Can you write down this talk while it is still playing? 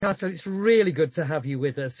Castle, it's really good to have you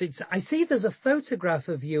with us. I see there's a photograph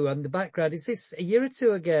of you on the background. Is this a year or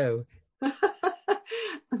two ago?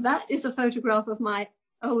 That is a photograph of my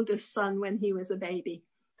oldest son when he was a baby.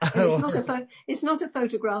 And it's not a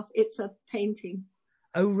photograph, it's a painting.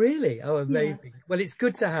 Oh, really? Oh, amazing. Yeah. Well, it's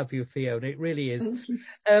good to have you, Fiona. It really is.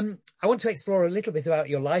 I want to explore a little bit about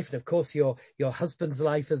your life and, of course, your husband's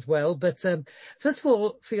life as well. But first of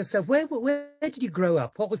all, for yourself, where did you grow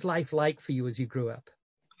up? What was life like for you as you grew up?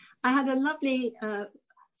 I had a lovely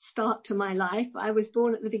start to my life. I was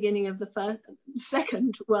born at the beginning of the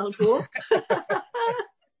Second World War.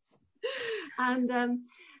 And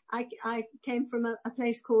I came from a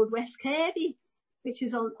place called West Kirby, which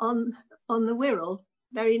is on the Wirral,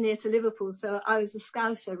 very near to Liverpool. So I was a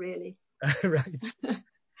Scouser, really. Right.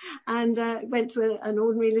 And went to an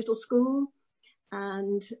ordinary little school,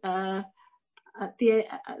 and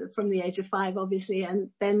from the age of 5, obviously.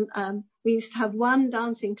 And then we used to have one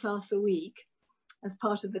dancing class a week as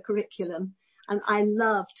part of the curriculum. And I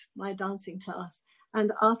loved my dancing class.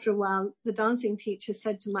 And after a while, the dancing teacher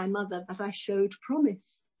said to my mother that I showed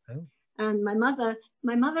promise. Oh. And my mother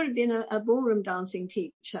had been a ballroom dancing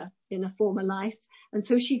teacher in a former life. And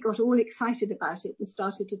so she got all excited about it and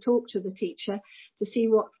started to talk to the teacher to see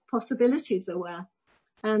what possibilities there were.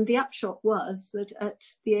 And the upshot was that at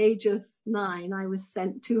the age of 9, I was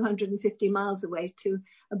sent 250 miles away to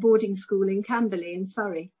a boarding school in Camberley in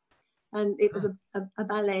Surrey. And it was a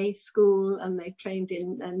ballet school, and they trained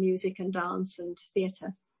in music and dance and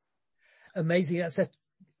theatre. Amazing.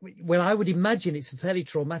 Well, I would imagine it's a fairly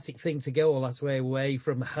traumatic thing to go all that way away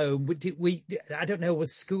from home. I don't know,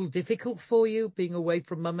 was school difficult for you, being away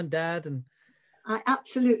from mum and dad? And I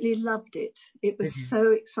absolutely loved it. It was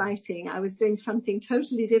so exciting. I was doing something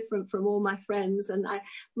totally different from all my friends, and I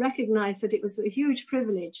recognised that it was a huge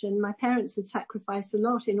privilege, and my parents had sacrificed a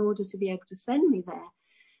lot in order to be able to send me there.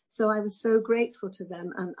 So I was so grateful to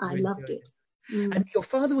them, and I loved it. And your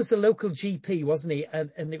father was the local GP, wasn't he?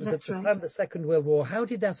 And it was That's at the right. time of the Second World War. How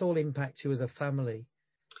did that all impact you as a family?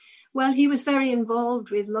 Well, he was very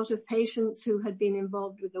involved with a lot of patients who had been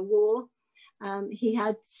involved with the war. He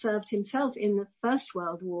had served himself in the First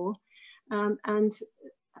World War, and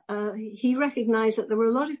he recognised that there were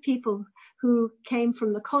a lot of people who came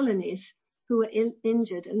from the colonies who were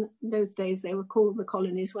injured. And in those days they were called the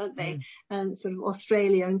colonies, weren't they? And sort of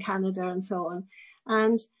Australia and Canada and so on.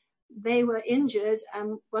 And they were injured,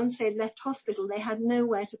 and once they left hospital, they had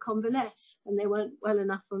nowhere to convalesce, and they weren't well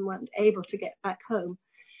enough and weren't able to get back home.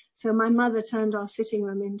 So my mother turned our sitting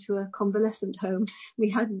room into a convalescent home. We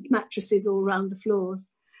had mattresses all round the floors,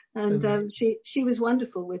 and she was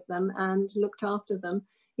wonderful with them and looked after them,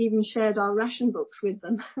 even shared our ration books with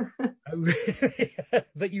them. Oh, really?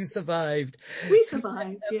 But you survived. We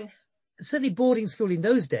survived, yeah. Certainly boarding school in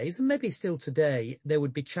those days, and maybe still today, there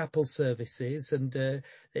would be chapel services, and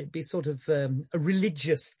there'd be sort of a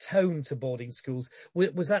religious tone to boarding schools.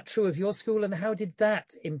 Was that true of your school, and how did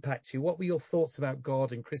that impact you? What were your thoughts about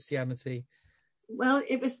God and Christianity? Well,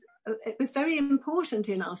 it was very important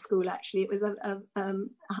in our school, actually. It was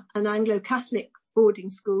an Anglo-Catholic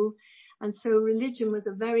boarding school. And so religion was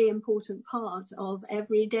a very important part of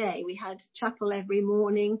every day. We had chapel every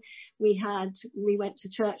morning. We went to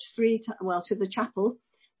church to the chapel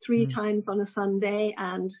 3 times on a Sunday,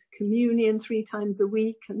 and communion 3 times a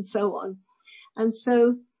week, and so on. And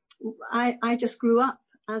so I just grew up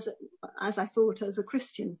as I thought, as a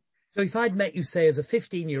Christian. So if I'd met you, say, as a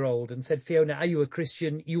 15-year-old and said, Fiona, are you a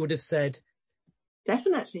Christian? You would have said?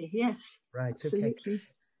 Definitely, yes. Right, absolutely. Okay.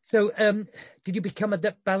 So, did you become a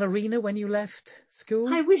ballerina when you left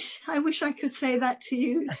school? I wish I could say that to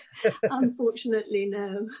you. Unfortunately,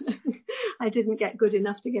 no. I didn't get good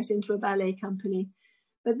enough to get into a ballet company.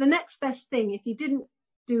 But the next best thing, if you didn't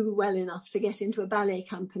do well enough to get into a ballet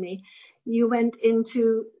company, you went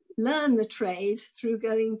into learn the trade through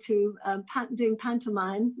going to doing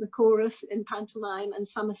pantomime, the chorus in pantomime, and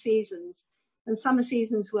summer seasons. And summer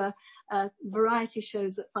seasons were variety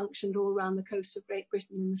shows that functioned all around the coast of Great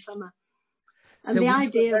Britain in the summer. And so the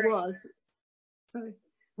idea was... Sorry.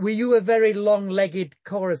 Were you a very long-legged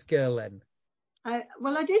chorus girl then? I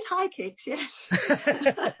did high kicks, yes.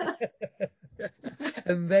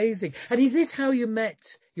 Amazing. And is this how you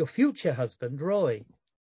met your future husband, Roy?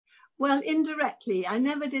 Well, indirectly. I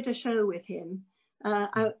never did a show with him.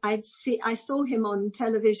 I saw him on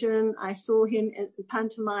television. I saw him at the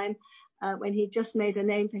pantomime when he just made a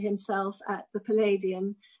name for himself at the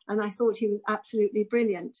Palladium, and I thought he was absolutely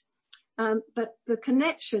brilliant. But the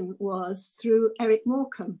connection was through Eric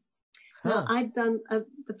Morecambe. Now, I'd done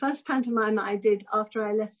the first pantomime I did after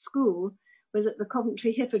I left school was at the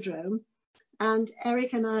Coventry Hippodrome, and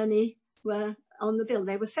Eric and Ernie were on the bill.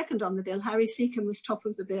 They were second on the bill. Harry Seacombe was top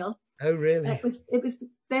of the bill. Oh, really?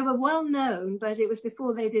 They were well known, but it was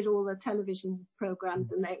before they did all the television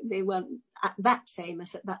programs, and they weren't that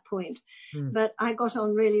famous at that point. But I got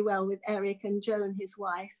on really well with Eric and Joan, his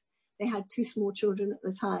wife. They had 2 small children at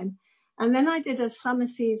the time. And then I did a summer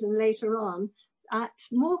season later on at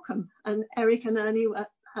Morecambe, and Eric and Ernie were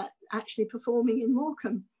actually performing in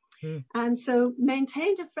Morecambe. And so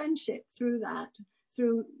maintained a friendship through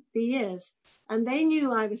the years. And they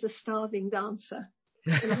knew I was a starving dancer.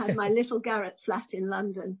 And I had my little garret flat in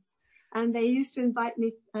London. And they used to invite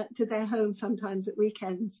me to their home sometimes at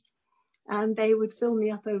weekends. And they would fill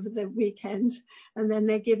me up over the weekend. And then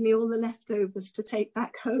they'd give me all the leftovers to take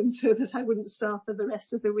back home so that I wouldn't starve for the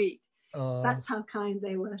rest of the week. That's how kind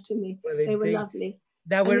they were to me. Well, they were lovely.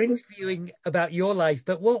 Now we're interviewing about your life,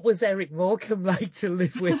 but what was Eric Morecambe like to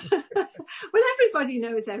live with? Well, everybody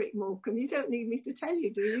knows Eric Morecambe. You don't need me to tell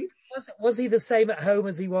you, do you? Was he the same at home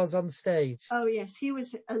as he was on stage? Oh, yes. He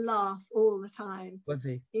was a laugh all the time. Was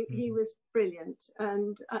he? He was brilliant.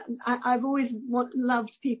 And I've always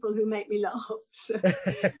loved people who make me laugh. So.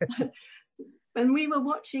 When we were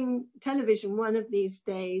watching television one of these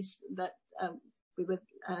days that we were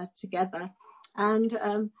together,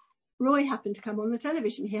 and Roy happened to come on the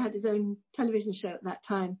television. He had his own television show at that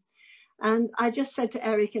time. And I just said to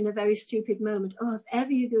Eric in a very stupid moment, oh, if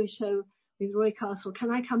ever you do a show with Roy Castle,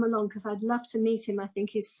 can I come along? Because I'd love to meet him. I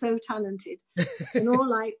think he's so talented. And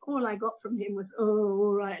all I got from him was, oh,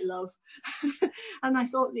 all right, love. And I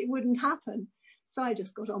thought it wouldn't happen. So I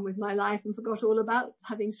just got on with my life and forgot all about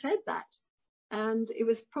having said that. And it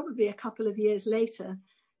was probably a couple of years later,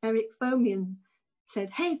 Eric phoned me and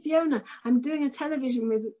said, hey, Fiona, I'm doing a television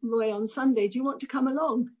with Roy on Sunday. Do you want to come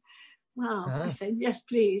along? Well, I said, yes,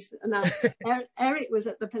 please. And Eric was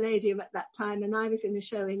at the Palladium at that time, and I was in a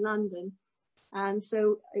show in London. And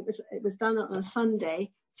so it was done on a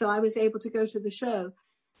Sunday. So I was able to go to the show.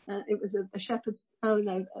 It was a Shepherd's,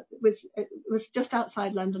 it was just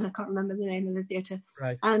outside London. I can't remember the name of the theatre.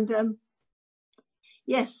 Right. And,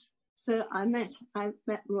 yes. So I met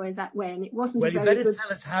Roy that way, and it wasn't a very good... Well, you better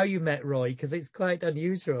tell us how you met Roy, because it's quite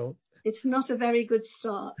unusual. It's not a very good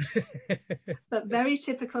start, but very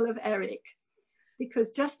typical of Eric, because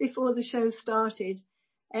just before the show started,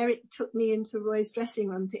 Eric took me into Roy's dressing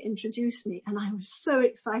room to introduce me, and I was so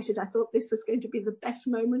excited. I thought this was going to be the best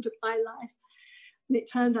moment of my life, and it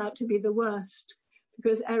turned out to be the worst,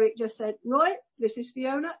 because Eric just said, Roy, this is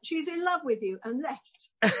Fiona. She's in love with you, and left.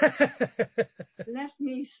 Left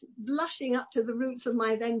me blushing up to the roots of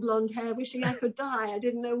my then blonde hair, wishing I could die. I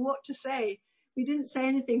didn't know what to say. We didn't say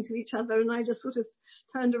anything to each other, and I just sort of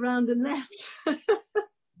turned around and left.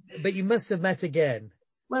 But you must have met again.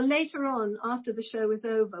 Well, later on, after the show was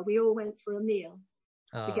over, we all went for a meal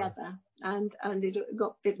together, and it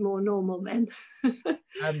got a bit more normal then.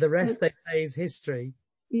 And the rest, they say, is history.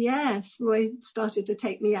 Yes, Roy started to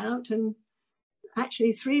take me out, and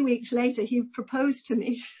actually 3 weeks later, he proposed to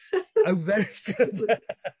me. Oh, very good.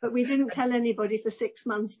 But we didn't tell anybody for 6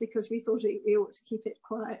 months because we thought we ought to keep it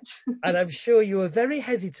quiet. And I'm sure you were very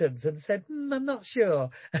hesitant and said, I'm not sure.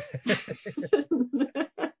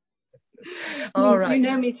 All right. You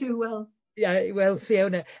know me too well. Yeah, well,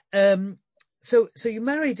 Fiona, so you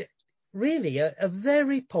married really a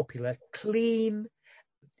very popular, clean,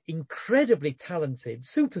 incredibly talented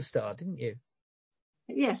superstar, didn't you?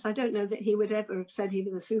 Yes, I don't know that he would ever have said he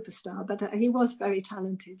was a superstar, but he was very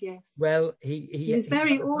talented, yes. Well, he was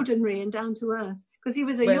very ordinary and down to earth, because he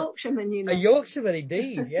was a Yorkshireman, you know. A Yorkshireman,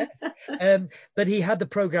 indeed, yes. But he had the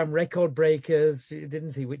programme Record Breakers,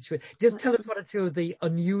 didn't he? Just tell us one or two of the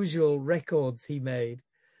unusual records he made.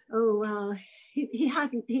 Oh, well,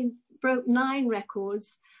 he broke 9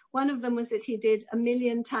 records. One of them was that he did 1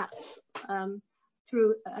 million taps in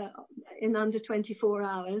under 24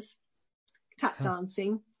 hours. Tap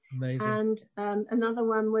dancing. Amazing. And another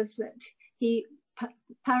one was that he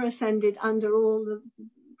parascended under all the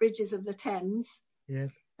bridges of the Thames.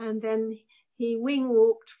 Yes. And then he wing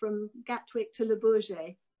walked from Gatwick to Le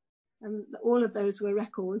Bourget. And all of those were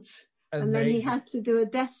records. Amazing. And then he had to do a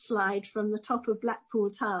death slide from the top of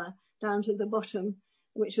Blackpool Tower down to the bottom,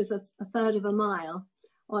 which was a third of a mile,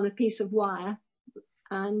 on a piece of wire.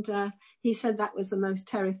 And he said that was the most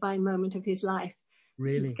terrifying moment of his life.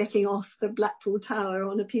 Really? Getting off the Blackpool Tower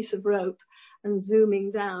on a piece of rope and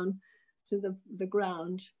zooming down to the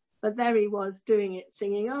ground. But there he was doing it,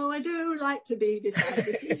 singing, oh, I do like to be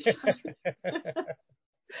beside you.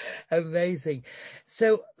 Amazing.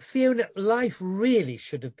 So, Fiona, life really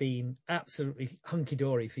should have been absolutely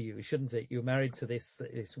hunky-dory for you, shouldn't it? You were married to this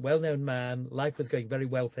well-known man. Life was going very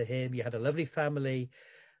well for him. You had a lovely family.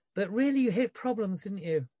 But really, you hit problems, didn't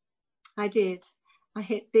you? I did. I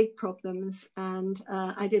hit big problems, and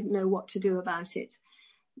I didn't know what to do about it.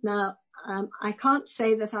 Now, I can't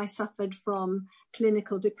say that I suffered from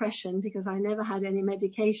clinical depression because I never had any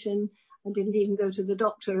medication. I didn't even go to the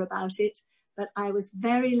doctor about it, but I was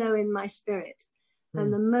very low in my spirit.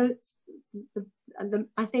 And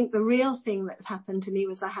I think the real thing that happened to me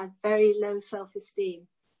was I had very low self-esteem.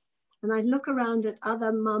 And I'd look around at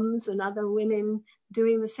other mums and other women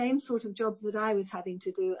doing the same sort of jobs that I was having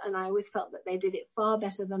to do, and I always felt that they did it far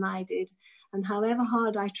better than I did. And however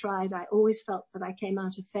hard I tried, I always felt that I came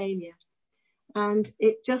out a failure. And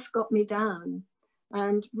it just got me down.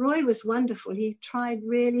 And Roy was wonderful. He tried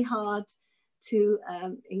really hard to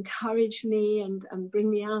encourage me and bring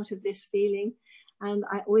me out of this feeling. And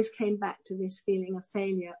I always came back to this feeling of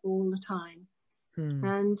failure all the time.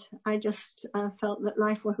 And I just felt that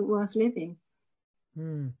life wasn't worth living.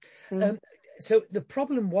 So the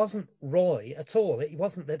problem wasn't Roy at all. It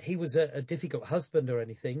wasn't that he was a difficult husband or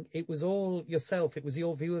anything. It was all yourself. It was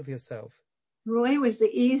your view of yourself. Roy was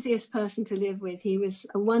the easiest person to live with. He was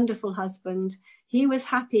a wonderful husband. He was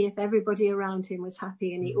happy if everybody around him was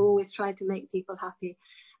happy, and he always tried to make people happy.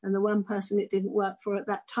 And the one person it didn't work for at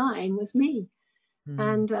that time was me.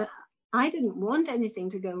 And I didn't want anything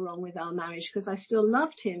to go wrong with our marriage because I still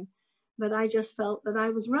loved him, but I just felt that I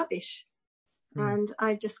was rubbish. And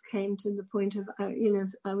I just came to the point of,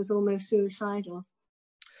 I was almost suicidal.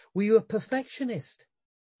 Were you a perfectionist?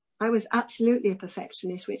 I was absolutely a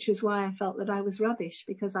perfectionist, which is why I felt that I was rubbish,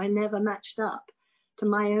 because I never matched up to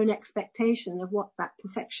my own expectation of what that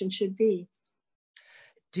perfection should be.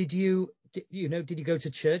 Did you go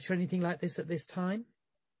to church or anything like this at this time?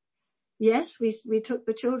 Yes, we took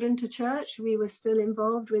the children to church. We were still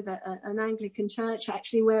involved with an Anglican church,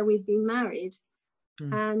 actually, where we'd been married.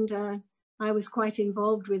 And I was quite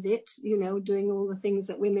involved with it, doing all the things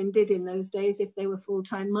that women did in those days. If they were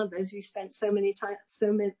full-time mothers, you spent so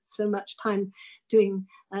much time doing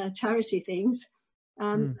charity things.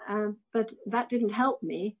 But that didn't help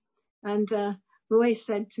me. And Roy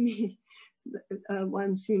said to me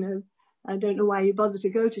once, I don't know why you bother to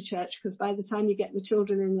go to church, because by the time you get the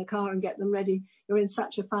children in the car and get them ready, you're in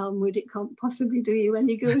such a foul mood, it can't possibly do you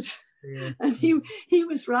any good. And he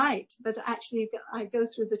was right. But actually, I go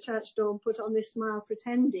through the church door and put on this smile,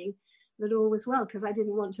 pretending that all was well, because I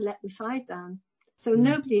didn't want to let the side down. So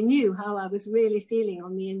nobody knew how I was really feeling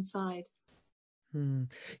on the inside.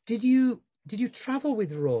 Did you travel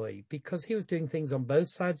with Roy? Because he was doing things on both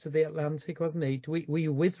sides of the Atlantic, wasn't he? Were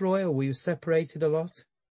you with Roy, or were you separated a lot?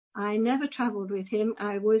 I never travelled with him.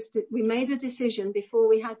 We made a decision before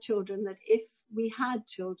we had children that if we had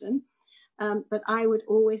children, that I would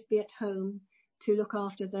always be at home to look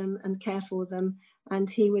after them and care for them, and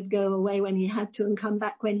he would go away when he had to and come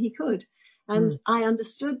back when he could. And I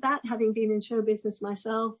understood that, having been in show business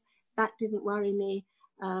myself. That didn't worry me.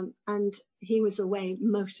 And he was away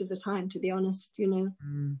most of the time, to be honest,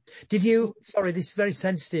 Did you, sorry, this is very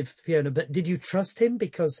sensitive, Fiona, but did you trust him?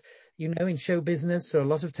 Because, in show business there are a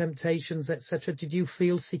lot of temptations, etc. Did you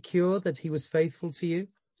feel secure that he was faithful to you?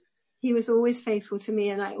 He was always faithful to me,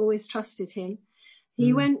 and I always trusted him.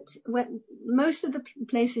 He went most of the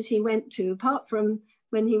places he went to, apart from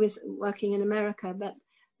when he was working in America, but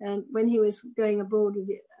when he was going abroad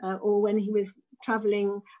or when he was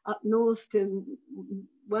traveling up north to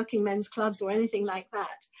working men's clubs or anything like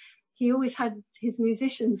that, he always had his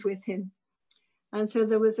musicians with him. And so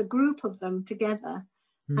there was a group of them together,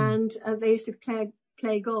 and they used to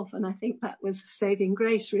play golf, and I think that was saving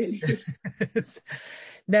grace, really.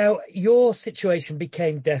 Now, your situation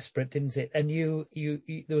became desperate, didn't it? And you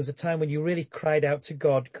there was a time when you really cried out to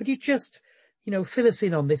God. Could you just, fill us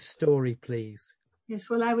in on this story, please? Yes,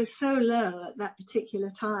 well, I was so low at that particular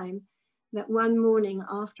time that one morning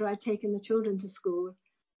after I'd taken the children to school,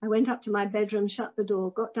 I went up to my bedroom, shut the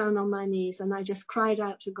door, got down on my knees, and I just cried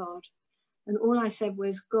out to God. And all I said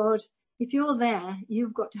was, God, if you're there,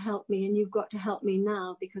 you've got to help me, and you've got to help me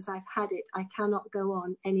now, because I've had it. I cannot go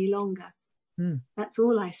on any longer. That's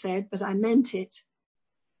all I said, but I meant it.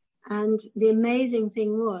 And the amazing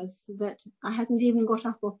thing was that I hadn't even got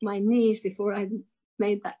up off my knees before I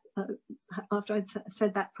made that, after I'd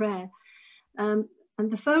said that prayer. And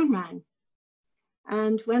the phone rang.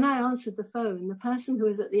 And when I answered the phone, the person who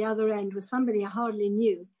was at the other end was somebody I hardly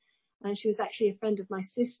knew. And she was actually a friend of my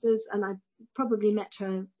sister's, and I probably met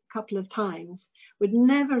her a couple of times. Would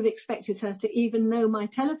never have expected her to even know my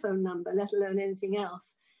telephone number, let alone anything else.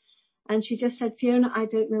 And she just said, Fiona, I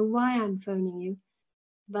don't know why I'm phoning you,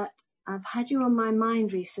 but I've had you on my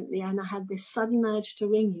mind recently, and I had this sudden urge to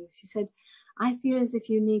ring you. She said, I feel as if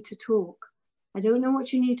you need to talk. I don't know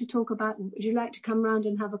what you need to talk about. Would you like to come round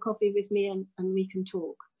and have a coffee with me, and we can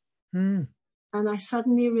talk? Mm. And I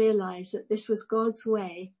suddenly realized that this was God's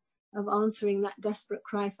way of answering that desperate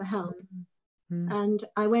cry for help. Mm. And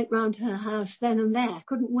I went round to her house then and there,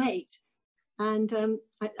 couldn't wait. And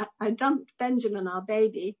I dumped Benjamin, our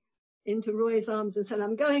baby, into Roy's arms and said,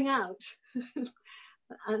 I'm going out.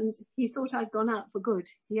 And he thought I'd gone out for good.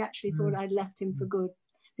 He actually thought I'd left him for good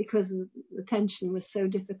because the tension was so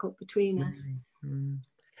difficult between us.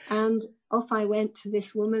 And off I went to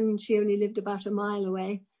this woman. She only lived about a mile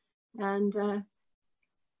away. And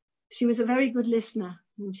she was a very good listener,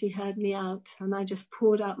 and she heard me out. And I just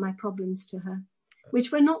poured out my problems to her,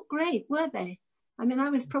 which were not great, were they? I mean, I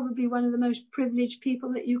was probably one of the most privileged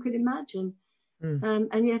people that you could imagine.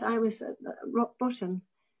 And yet I was at rock bottom.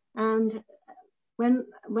 And when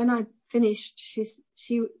I finished,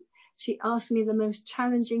 she asked me the most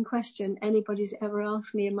challenging question anybody's ever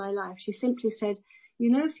asked me in my life. She simply said,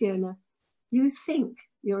 you know, Fiona, you think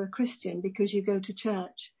you're a Christian because you go to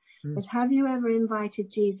church, but have you ever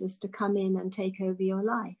invited Jesus to come in and take over your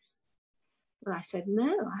life? Well, I said, no,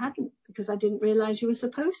 I hadn't, because I didn't realize you were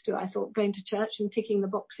supposed to. I thought going to church and ticking the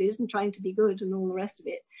boxes and trying to be good and all the rest of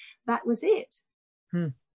it, that was it.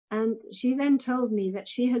 And she then told me that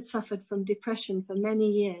she had suffered from depression for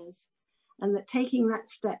many years and that taking that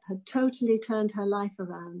step had totally turned her life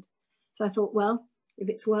around. So I thought, well, if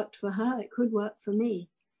it's worked for her, it could work for me.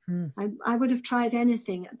 I would have tried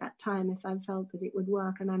anything at that time if I felt that it would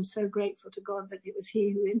work. And I'm so grateful to God that it was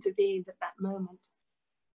he who intervened at that moment.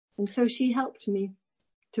 And so she helped me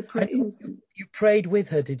to pray. You prayed with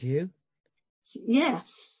her, did you?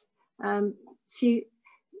 Yes. It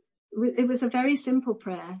was a very simple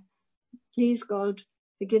prayer. Please, God,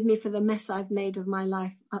 forgive me for the mess I've made of my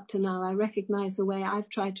life up to now. I recognize the way I've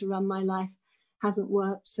tried to run my life hasn't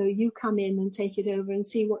worked. So you come in and take it over and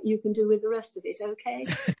see what you can do with the rest of it. Okay.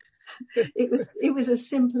 It was as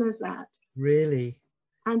simple as that. Really?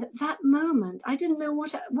 And at that moment, I didn't know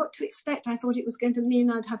what to expect. I thought it was going to mean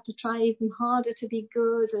I'd have to try even harder to be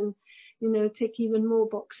good and, you know, tick even more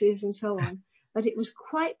boxes and so on. But it was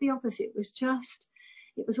quite the opposite.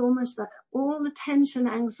 It was almost like all the tension,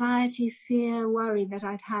 anxiety, fear, worry that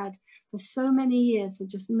I'd had for so many years had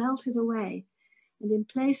just melted away. And in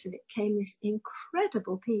place of it came this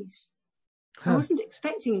incredible peace. I wasn't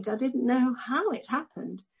expecting it. I didn't know how it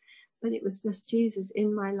happened, but it was just Jesus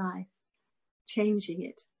in my life, changing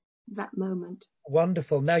it that moment.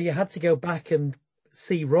 Wonderful. Now you had to go back and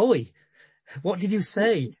see Roy. What did you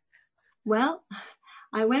say? Well,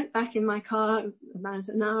 I went back in my car about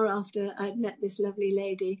an hour after I'd met this lovely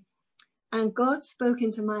lady, and God spoke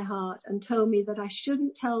into my heart and told me that I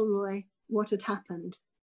shouldn't tell Roy what had happened.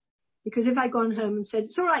 Because if I'd gone home and said,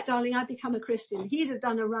 it's all right, darling, I've become a Christian, he'd have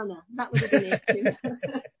done a runner. That would have been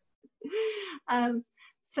it.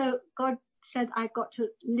 So God said I got to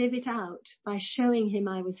live it out by showing him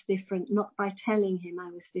I was different, not by telling him I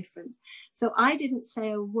was different. So I didn't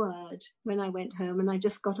say a word when I went home, and I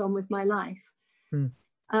just got on with my life.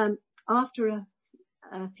 After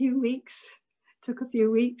a few weeks,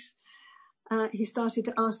 he started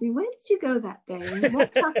to ask me, where did you go that day? And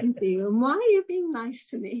what happened to you? And why are you being nice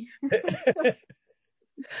to me? So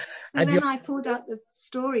then I poured out the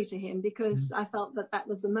story to him because I felt that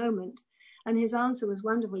was the moment. And his answer was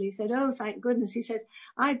wonderful. He said, oh, thank goodness. He said,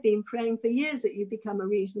 I've been praying for years that you become a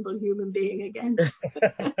reasonable human being again.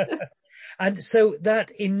 And so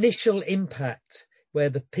that initial impact where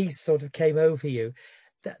the peace sort of came over you,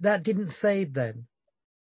 that didn't fade then?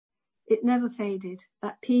 It never faded.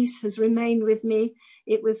 That peace has remained with me.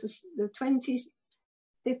 It was the 25th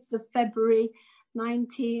of February,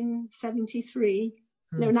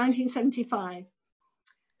 1975.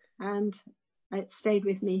 And it stayed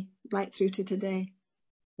with me right through to today.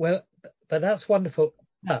 Well, but that's wonderful.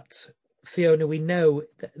 But Fiona, we know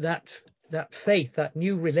that faith, that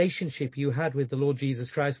new relationship you had with the Lord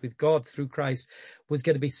Jesus Christ, with God through Christ, was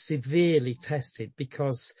going to be severely tested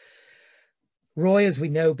because Roy, as we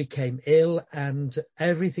know, became ill, and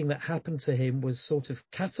everything that happened to him was sort of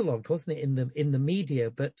catalogued, wasn't it, in the media?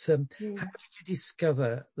 But how did you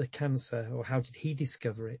discover the cancer, or how did he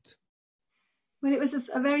discover it? Well, it was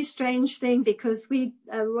a very strange thing because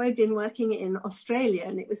Roy had been working in Australia,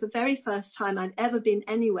 and it was the very first time I'd ever been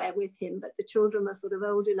anywhere with him, but the children were sort of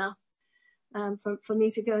old enough for me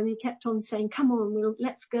to go, and he kept on saying, come on,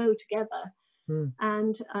 let's go together.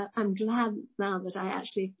 And I'm glad now that I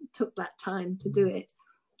actually took that time to do it.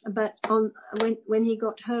 But when he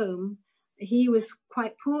got home, he was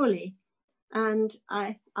quite poorly, and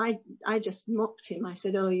I just mocked him. I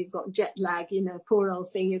said, "Oh, you've got jet lag, you know, poor old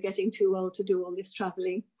thing. You're getting too old to do all this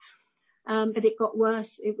travelling." But it got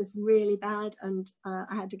worse. It was really bad, and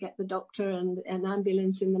I had to get the doctor and an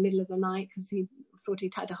ambulance in the middle of the night because he thought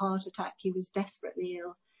he'd had a heart attack. He was desperately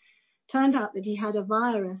ill. Turned out that he had a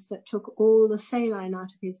virus that took all the saline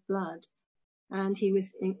out of his blood, and he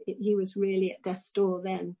was really at death's door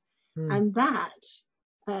then. And that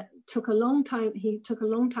took a long time. He took a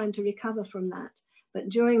long time to recover from that. But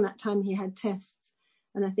during that time, he had tests,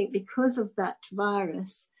 and I think because of that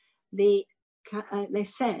virus, they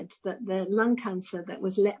said that the lung cancer that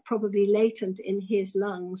was probably latent in his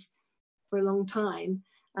lungs for a long time,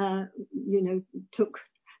 took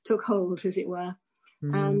hold, as it were.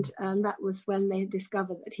 And that was when they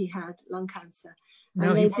discovered that he had lung cancer.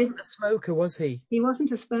 No, he wasn't a smoker, was he? He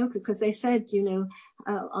wasn't a smoker, because they said,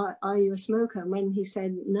 are you a smoker? And when he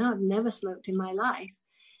said, no, I've never smoked in my life,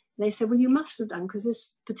 they said, well, you must have done, because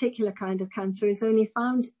this particular kind of cancer is only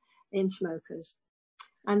found in smokers.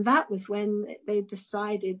 And that was when they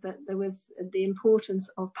decided that there was the importance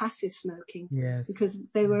of passive smoking. Yes. Because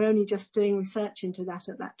they were only just doing research into that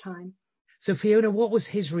at that time. So Fiona, what was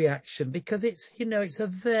his reaction? Because it's a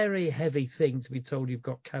very heavy thing to be told you've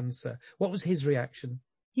got cancer. What was his reaction?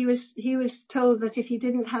 He was told that if he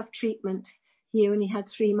didn't have treatment, he only had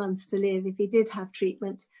 3 months to live. If he did have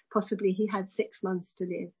treatment, possibly he had 6 months to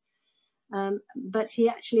live. But he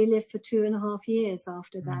actually lived for 2.5 years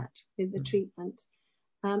after that with the treatment.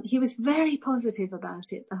 He was very positive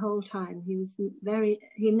about it the whole time.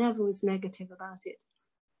 He never was negative about it.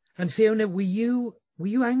 And Fiona, were you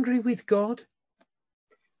angry with God?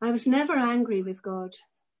 I was never angry with God.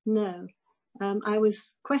 No. I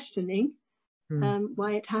was questioning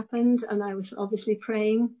why it happened, and I was obviously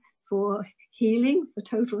praying for healing, for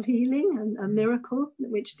total healing and a miracle,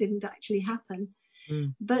 which didn't actually happen.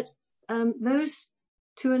 But those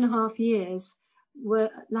 2.5 years were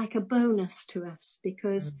like a bonus to us,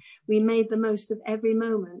 because we made the most of every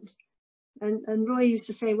moment. And Roy used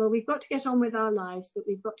to say, well, we've got to get on with our lives, but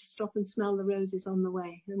we've got to stop and smell the roses on the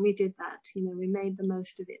way. And we did that. We made the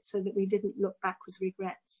most of it so that we didn't look back with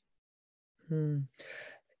regrets.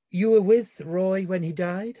 You were with Roy when he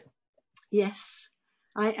died? Yes.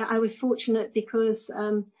 I was fortunate because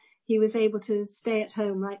he was able to stay at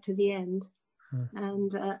home right to the end.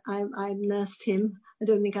 And I nursed him. I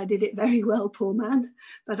don't think I did it very well, poor man,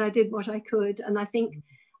 but I did what I could. And I think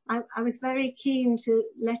I was very keen to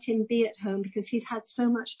let him be at home, because he'd had so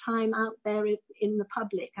much time out there in the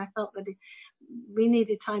public. I felt that we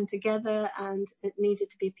needed time together, and it needed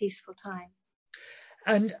to be a peaceful time.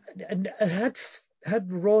 And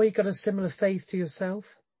had Roy got a similar faith to yourself?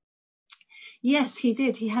 Yes, he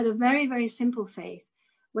did. He had a very, very simple faith.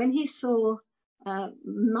 When he saw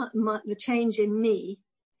the change in me,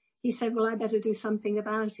 he said, well, I better do something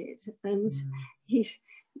about it. And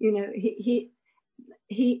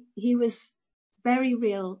he was very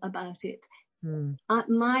real about it.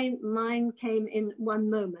 Mine came in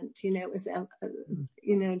one moment. It was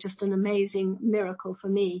just an amazing miracle for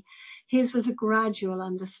me. His was a gradual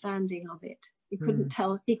understanding of it. He couldn't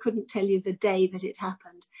tell you the day that it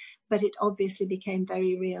happened, but it obviously became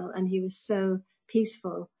very real, and he was so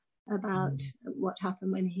peaceful about what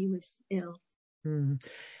happened when he was ill.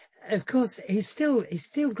 Of course, he's still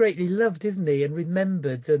greatly loved, isn't he, and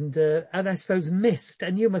remembered, and I suppose missed,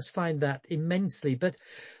 and you must find that immensely. But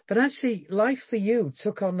actually, life for you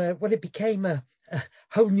took on it became a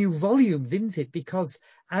whole new volume, didn't it? Because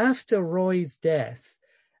after Roy's death,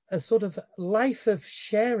 a sort of life of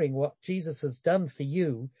sharing what Jesus has done for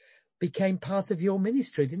you became part of your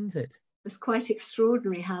ministry, didn't it? It was quite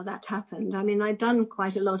extraordinary how that happened. I mean, I'd done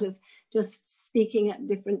quite a lot of just speaking at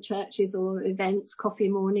different churches or events, coffee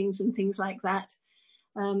mornings and things like that,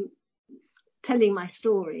 telling my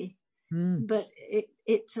story. But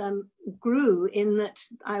it grew in that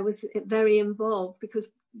I was very involved, because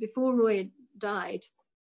before Roy died,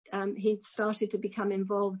 he'd started to become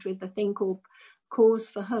involved with a thing called Cause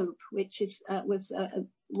for Hope, which was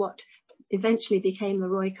what eventually became the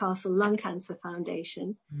Roy Castle Lung Cancer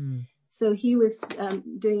Foundation. So he was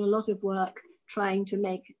doing a lot of work trying to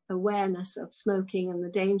make awareness of smoking and the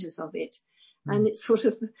dangers of it. And it's sort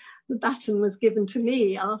of, the baton was given to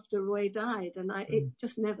me after Roy died, and it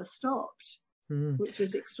just never stopped, which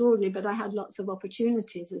was extraordinary. But I had lots of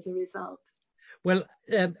opportunities as a result. Well,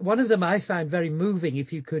 one of them I found very moving,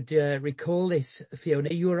 if you could recall this,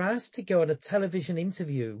 Fiona. You were asked to go on a television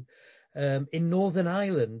interview in Northern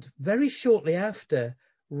Ireland very shortly after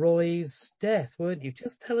Roy's death, weren't you?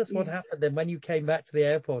 Just tell us what happened then when you came back to the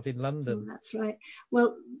airport in London. That's right.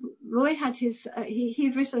 Well, Roy had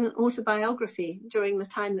he'd written an autobiography during the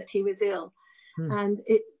time that he was ill. And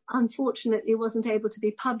unfortunately wasn't able to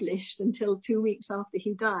be published until 2 weeks after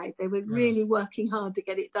he died. They were really working hard to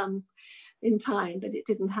get it done in time, but it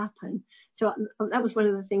didn't happen. So that was one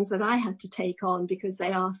of the things that I had to take on, because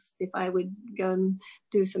they asked if I would go and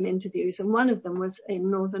do some interviews. And one of them was in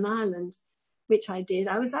Northern Ireland, which I did.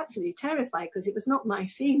 I was absolutely terrified because it was not my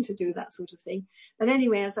scene to do that sort of thing. But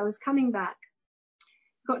anyway, as I was coming back,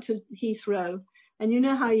 got to Heathrow, and you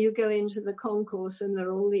know how you go into the concourse and there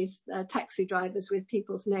are all these taxi drivers with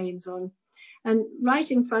people's names on. And right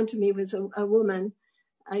in front of me was a woman,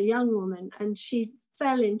 a young woman, and she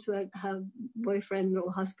fell into her boyfriend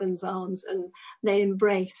or husband's arms, and they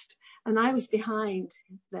embraced. And I was behind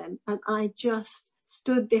them, and I just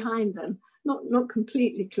stood behind them, not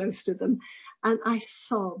completely close to them, and I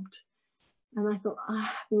sobbed. And I thought, I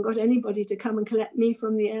haven't got anybody to come and collect me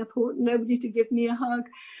from the airport, nobody to give me a hug.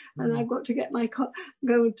 And I've got to get my car,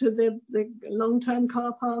 go to the long-term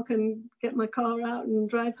car park and get my car out and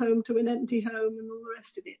drive home to an empty home and all the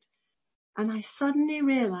rest of it. And I suddenly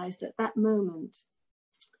realized at that moment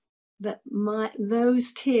that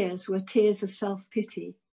those tears were tears of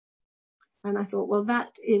self-pity. And I thought, well,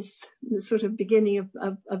 that is the sort of beginning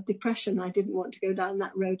of depression. I didn't want to go down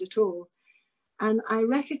that road at all. And I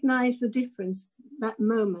recognized the difference that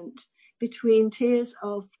moment between tears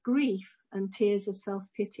of grief and tears of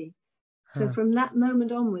self-pity. So from that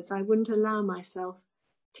moment onwards, I wouldn't allow myself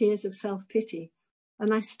tears of self-pity.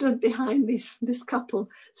 And I stood behind this couple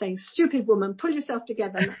saying, stupid woman, pull yourself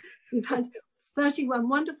together. You've had 31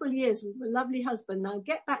 wonderful years with a lovely husband. Now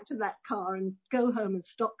get back to that car and go home and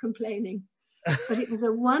stop complaining. But it was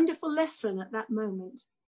a wonderful lesson at that moment.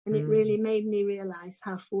 And it really made me realize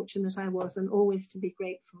how fortunate I was, and always to be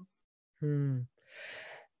grateful.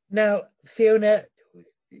 Now, Fiona,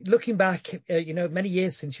 looking back, many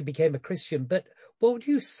years since you became a Christian, but what would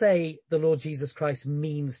you say the Lord Jesus Christ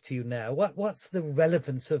means to you now? What's the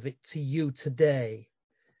relevance of it to you today?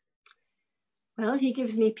 Well, he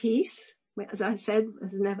gives me peace. As I said,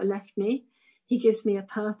 has never left me. He gives me a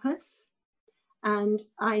purpose. And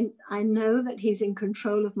I know that he's in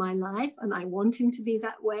control of my life, and I want him to be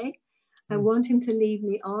that way. I want him to lead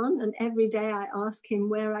me on. And every day I ask him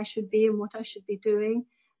where I should be and what I should be doing.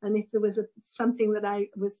 And if there was something that I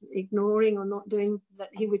was ignoring or not doing, that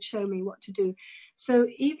he would show me what to do. So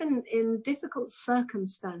even in difficult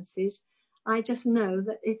circumstances, I just know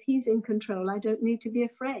that if he's in control, I don't need to be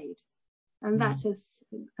afraid. And that has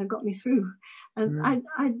got me through. And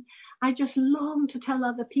I just long to tell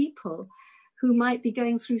other people who might be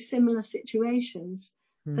going through similar situations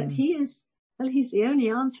that he's the only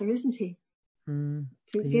answer, isn't he?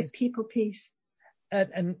 To give people peace.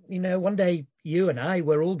 And one day you and I,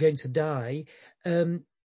 we're all going to die. When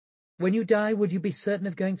you die, would you be certain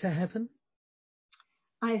of going to heaven?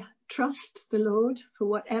 I trust the Lord for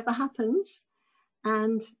whatever happens.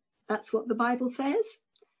 And that's what the Bible says.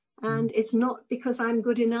 And it's not because I'm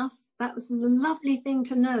good enough. That was the lovely thing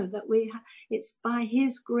to know, that it's by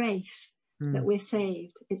his grace that we're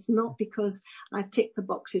saved. It's not because I've ticked the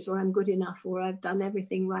boxes or I'm good enough or I've done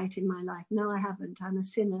everything right in my life. No, I haven't. I'm a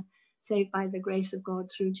sinner saved by the grace of God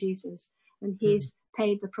through Jesus, and he's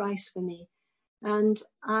paid the price for me. And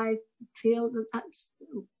I feel that that's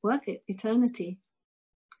worth it, eternity.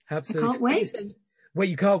 Absolutely. I can't wait. Well,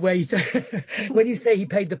 you can't wait. When you say he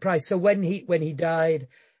paid the price, so when he died,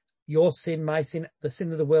 your sin, my sin, the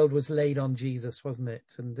sin of the world was laid on Jesus, wasn't it?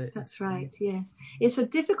 And that's right, yes. It's a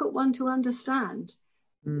difficult one to understand,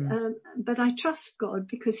 but I trust God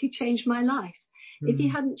because he changed my life. If he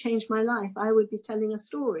hadn't changed my life, I would be telling a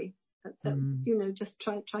story that just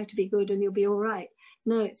try to be good and you'll be all right.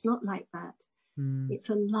 No, it's not like that. It's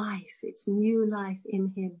a life. It's new life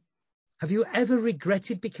in him. Have you ever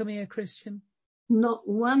regretted becoming a Christian? Not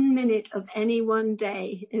 1 minute of any one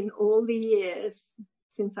day in all the years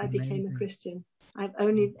since I became a Christian. I've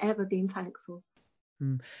only ever been thankful.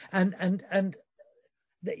 And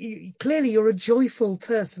clearly you're a joyful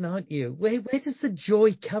person, aren't you? Where does the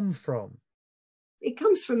joy come from? It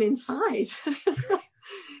comes from inside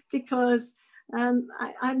because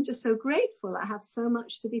I'm just so grateful. I have so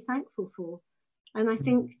much to be thankful for. And I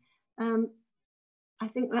think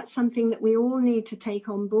that's something that we all need to take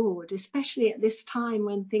on board, especially at this time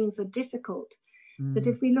when things are difficult. That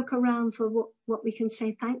if we look around for what we can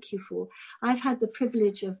say thank you for. I've had the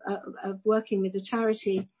privilege of working with a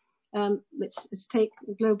charity, which is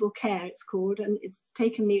Global Care, it's called, and it's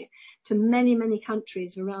taken me to many, many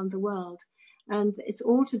countries around the world. And it's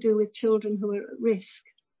all to do with children who are at risk.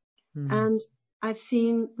 And I've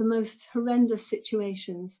seen the most horrendous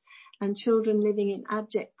situations and children living in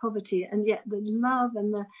abject poverty, and yet the love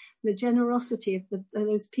and the generosity of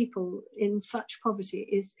those people in such poverty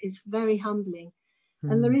is very humbling.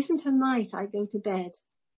 And there isn't a night I go to bed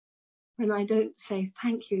when I don't say,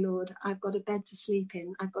 thank you, Lord, I've got a bed to sleep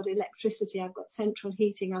in, I've got electricity, I've got central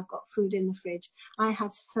heating, I've got food in the fridge. I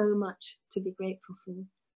have so much to be grateful for.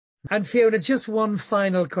 And Fiona, just one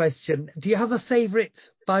final question. Do you have a favourite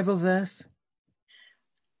Bible verse?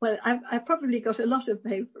 Well, I've probably got a lot of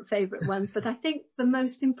favourite ones, but I think the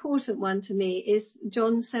most important one to me is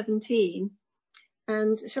John 17.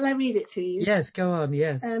 And shall I read it to you? Yes, go on,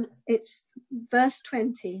 yes. It's verse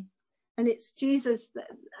 20. And it's Jesus,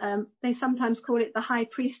 they sometimes call it the high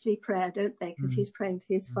priestly prayer, don't they? Because he's praying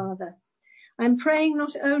to his Father. I'm praying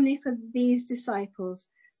not only for these disciples,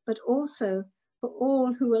 but also for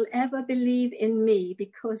all who will ever believe in me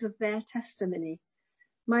because of their testimony.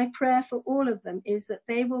 My prayer for all of them is that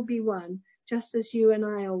they will be one, just as you and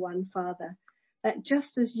I are one, Father. That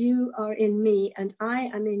just as you are in me and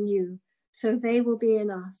I am in you, so they will be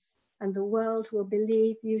in us, and the world will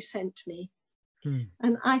believe you sent me.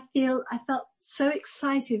 And I felt so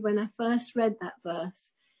excited when I first read that verse,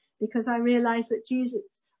 because I realized that Jesus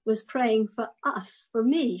was praying for us, for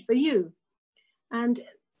me, for you. And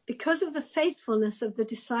because of the faithfulness of the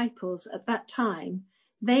disciples at that time,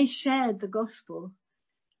 they shared the gospel.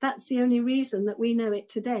 That's the only reason that we know it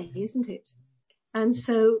today, isn't it? And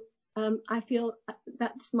so I feel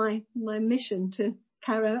that's my mission, to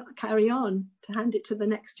carry on, to hand it to the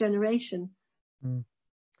next generation.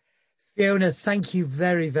 Fiona, thank you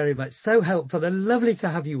very, very much. So helpful and lovely to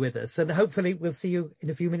have you with us. And hopefully we'll see you in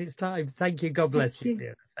a few minutes' time. Thank you. God bless you,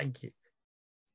 Fiona. Thank you.